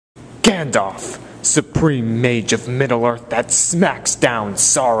Gandalf, supreme mage of Middle-earth that smacks down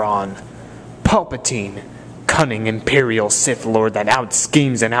Sauron. Palpatine, cunning Imperial Sith Lord that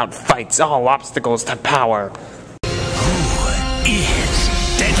outschemes and outfights all obstacles to power. Who is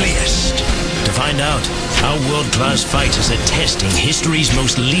deadliest? To find out, our world-class fighters are testing history's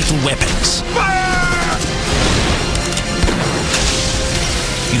most lethal weapons.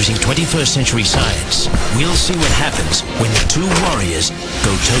 Using 21st century science, we'll see what happens when the two warriors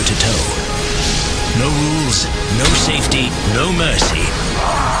go toe-to-toe. No rules, no safety, no mercy.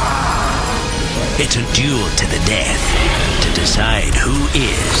 It's a duel to the death to decide who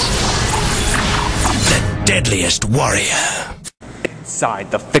is the deadliest warrior. Inside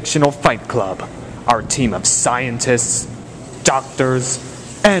the fictional Fight Club, our team of scientists, doctors,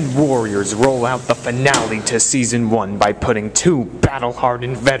 and warriors roll out the finale to Season 1 by putting two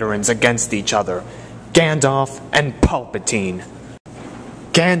battle-hardened veterans against each other, Gandalf and Palpatine.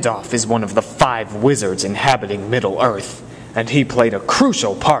 Gandalf is one of the 5 wizards inhabiting Middle-earth, and he played a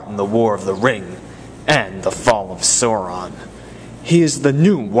crucial part in the War of the Ring and the fall of Sauron. He is the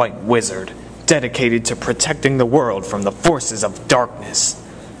new White Wizard, dedicated to protecting the world from the forces of darkness.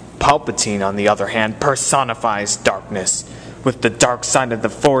 Palpatine, on the other hand, personifies darkness. With the dark side of the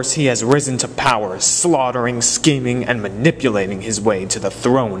Force, he has risen to power, slaughtering, scheming, and manipulating his way to the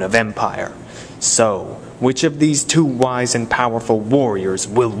throne of Empire. So, which of these two wise and powerful warriors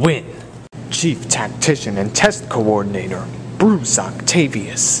will win? Chief Tactician and Test Coordinator, Bruce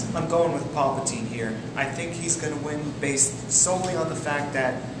Octavius. I'm going with Palpatine here. I think he's going to win based solely on the fact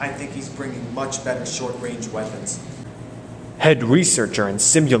that I think he's bringing much better short-range weapons. Head Researcher and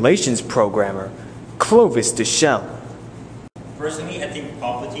Simulations Programmer, Clovis DesChelles. Personally, I think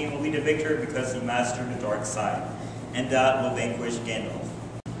Palpatine will be the victor because he mastered the dark side, and that will vanquish Gandalf.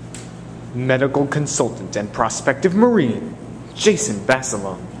 Medical Consultant and Prospective Marine, Jason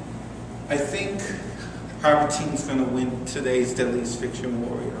Basilone. I think Palpatine's going to win today's Deadliest Fictional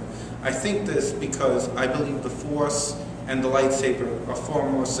Warrior. I think this because I believe the Force and the lightsaber are far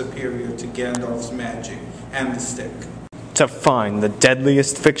more superior to Gandalf's magic and the stick. To find the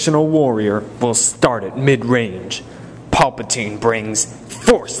Deadliest Fictional Warrior, we'll start at mid-range. Palpatine brings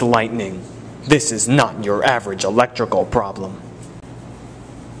Force Lightning. This is not your average electrical problem.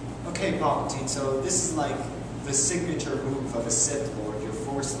 Okay, Palpatine, so this is like the signature move of a Sith Lord, your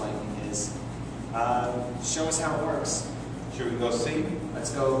Force Lightning is. Show us how it works. Should we go see?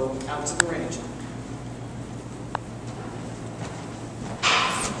 Let's go out to the range.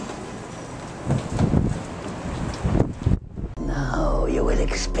 Now you will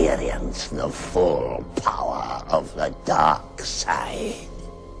experience the full power of the dark side.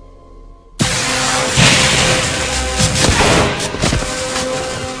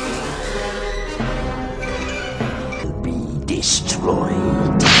 To be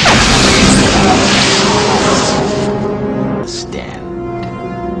destroyed. Stand.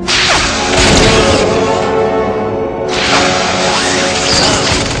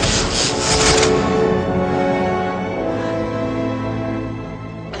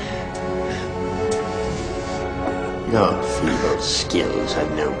 Your feeble skills are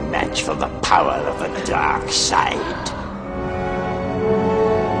no match for the power of the dark side.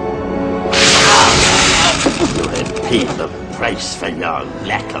 You will pay the price for your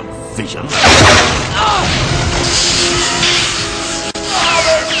lack of vision.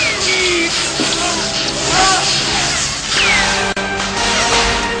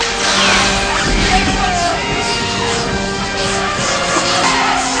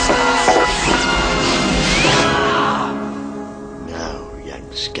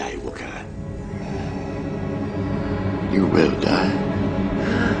 Skywalker, you will die.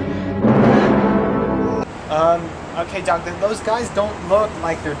 Okay, Doctor, those guys don't look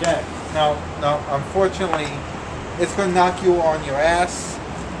like they're dead. No, unfortunately, it's going to knock you on your ass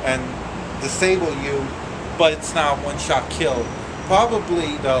and disable you, but it's not one-shot kill.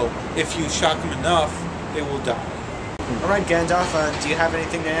 Probably, though, if you shock them enough, they will die. Alright, Gandalf, do you have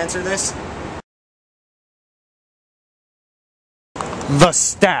anything to answer this? The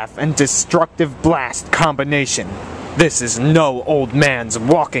Staff and Destructive Blast combination. This is no old man's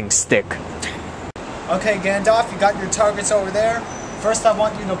walking stick. Okay, Gandalf, you got your targets over there. First I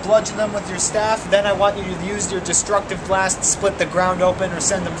want you to bludgeon them with your staff, then I want you to use your Destructive Blast to split the ground open or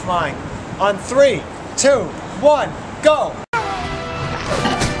send them flying. On 3, 2, 1, go!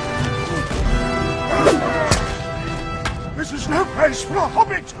 This is no place for a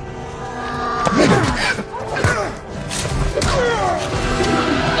hobbit!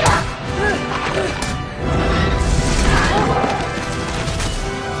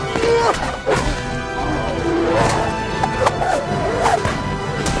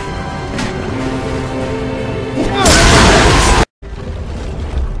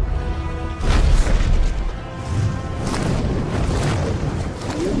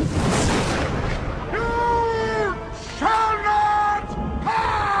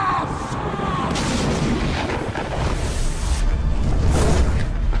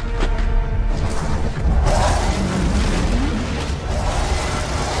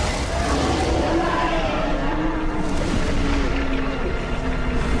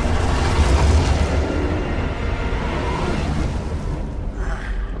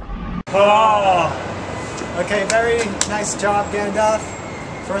 Okay, very nice job, Gandalf.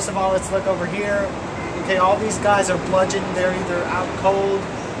 First of all, let's look over here. Okay, all these guys are bludgeoned. They're either out cold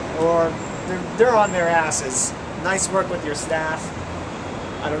or they're on their asses. Nice work with your staff.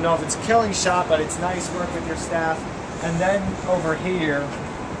 I don't know if it's a killing shot, but it's nice work with your staff. And then over here,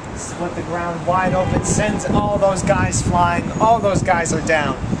 split the ground wide open, sends all those guys flying. All those guys are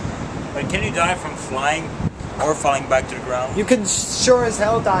down. But can you die from flying or falling back to the ground? You can sure as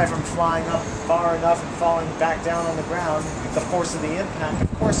hell die from flying up far enough and falling back down on the ground with the force of the impact.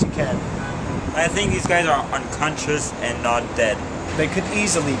 Of course you can. I think these guys are unconscious and not dead. They could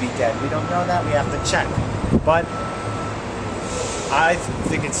easily be dead. We don't know that. We have to check. But I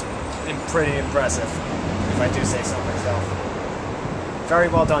think it's pretty impressive, if I do say so myself. Very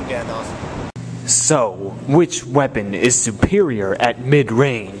well done, Gandalf. So, which weapon is superior at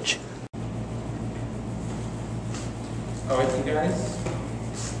mid-range? Alright, you guys?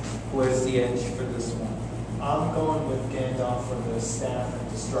 Where's the edge for this one? I'm going with Gandalf for the staff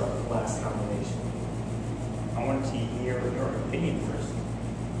and destructive blast combination. I want to hear your opinion first.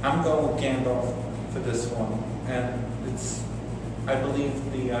 I'm going with Gandalf for this one. And it's, I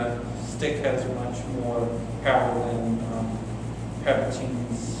believe the stick has much more power than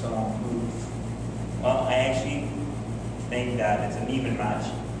Palpatine's move. Well, I actually think that it's an even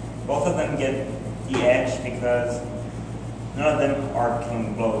match. Both of them get the edge because none of them are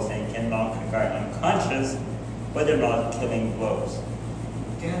killing blows. They can knock a guy unconscious, but they're not killing blows.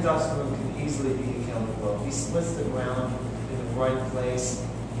 Gandalf's move can easily be a killing blow. He splits the ground in the right place.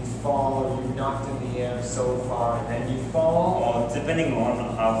 You fall or you're knocked in the air so far, and then you fall. Well, depending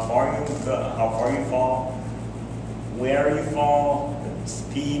on how far you fall, where you fall, the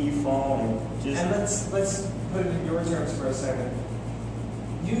speed you fall, and just. And let's put it in your terms for a second.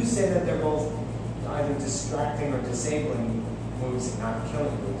 You say that they're both either distracting or disabling moves and not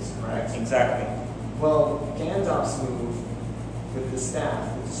killing moves, correct? Exactly. Well, Gandalf's move with the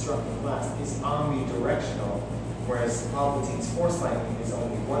staff, the destructive blast, is omnidirectional, whereas Palpatine's force lightning is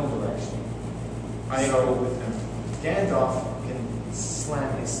only one direction. I go with him. Gandalf can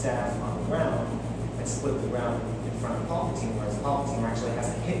slam his staff on the ground and split the ground in front of Palpatine, whereas Palpatine actually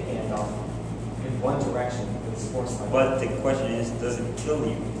has to hit Gandalf in one direction with his force lightning. But the question is, does it kill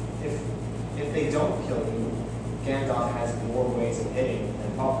you? If they don't kill you, Gandalf has more ways of hitting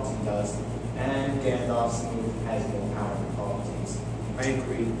than Palpatine does, and Gandalf's move has more power than Palpatine's. I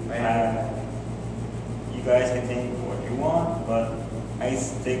agree. You guys can think what you want, but I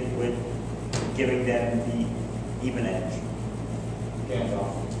stick with giving them the even edge.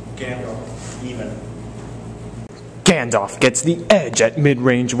 Gandalf. Even. Gandalf gets the edge at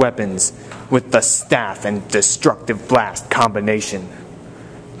mid-range weapons with the staff and destructive blast combination.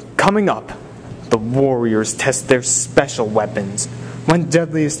 Coming up, the warriors test their special weapons when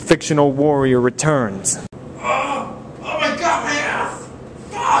Deadliest Fictional Warrior returns. Oh my god, my ass!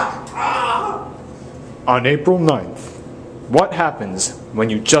 Fuck! Ah! On April 9th, what happens when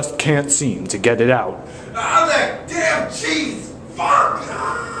you just can't seem to get it out? Ah, that damn cheese! Fuck!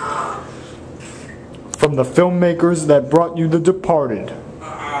 Ah! From the filmmakers that brought you The Departed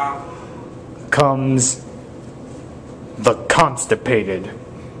comes The Constipated.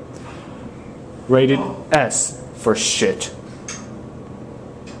 Rated S for shit.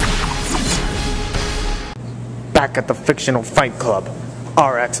 Back at the fictional fight club,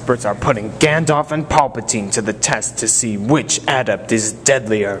 our experts are putting Gandalf and Palpatine to the test to see which adept is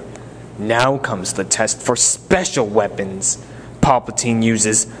deadlier. Now comes the test for special weapons. Palpatine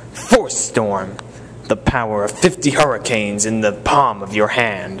uses Force Storm, the power of 50 hurricanes in the palm of your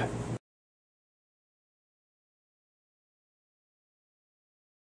hand.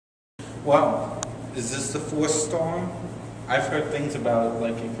 Wow, is this the Force Storm? I've heard things about it,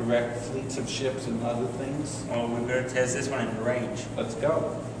 like it can wreck fleets of ships and other things. Well, we better test this one in range. Let's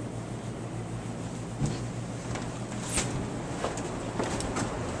go.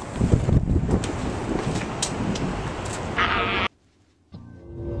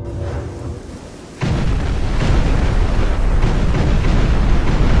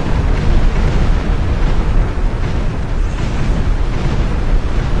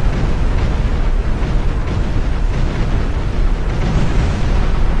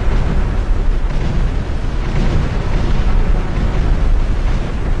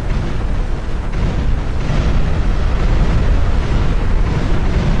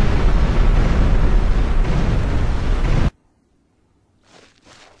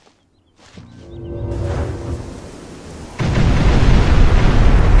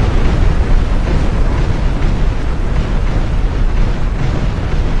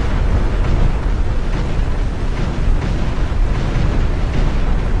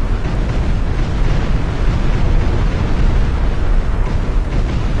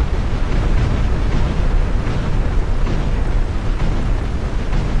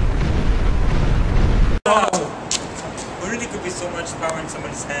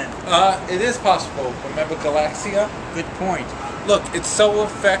 10. It is possible. Remember Galaxia? Good point. Look, it's so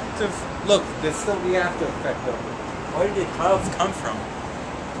effective. Look, there's still the after effect of it. Where did the clouds come from?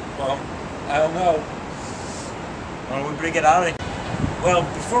 Well, I don't know. Well, we better get out of here. Well,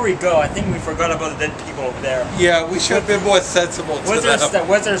 before we go, I think we forgot about the dead people over there. Yeah, we should have been more sensible to them.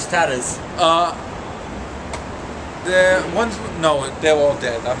 What's their status? The ones, no, they're all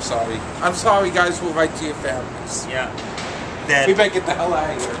dead. I'm sorry. I'm sorry, guys. We'll write to your families. Yeah. Dead. We better get the hell out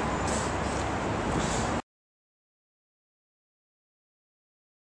of here.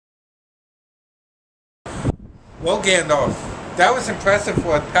 Well, Gandalf, that was impressive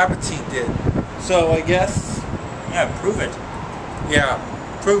what Palpatine did. So I guess, Yeah, prove it. yeah,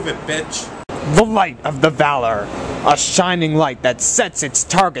 prove it, bitch. The light of the Valor, a shining light that sets its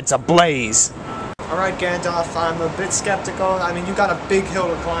targets ablaze. Alright, Gandalf, I'm a bit skeptical. I mean, you got a big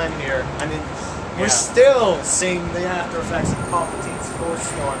hill to climb here. I mean, we're still seeing the after effects of Palpatine's Force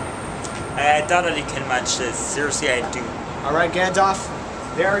Storm. I doubt that he can match this. Seriously, I do. Alright, Gandalf,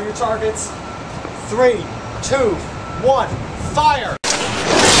 there are your targets. 3, 2, 1, fire!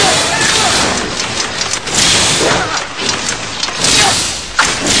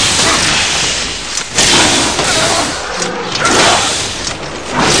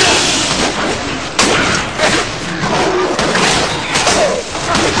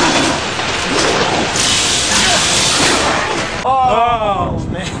 Oh,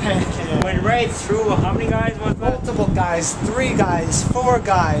 man. Went right through, how many guys was that? Multiple guys, 3 guys, 4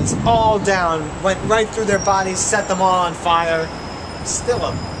 guys, all down. Went right through their bodies, set them all on fire. Still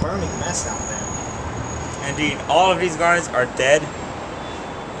a burning mess out there. Indeed, all of these guys are dead.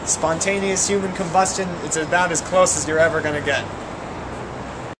 Spontaneous human combustion, it's about as close as you're ever gonna get.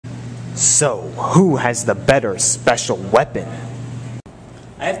 So, who has the better special weapon?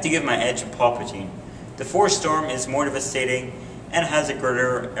 I have to give my edge to Palpatine. The Force Storm is more devastating and has a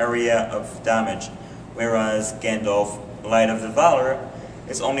greater area of damage, whereas Gandalf, Light of the Valor,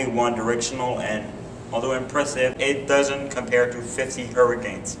 is only one directional and, although impressive, it doesn't compare to 50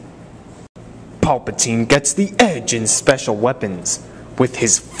 hurricanes. Palpatine gets the edge in special weapons with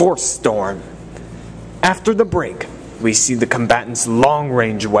his Force Storm. After the break, we see the combatants'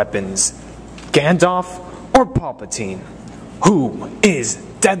 long-range weapons. Gandalf or Palpatine? Who is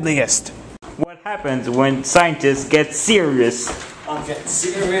deadliest? What happens when scientists get serious? I'm getting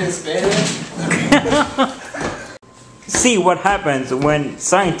serious, baby. See what happens when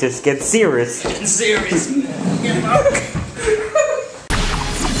scientists get serious. Getting serious.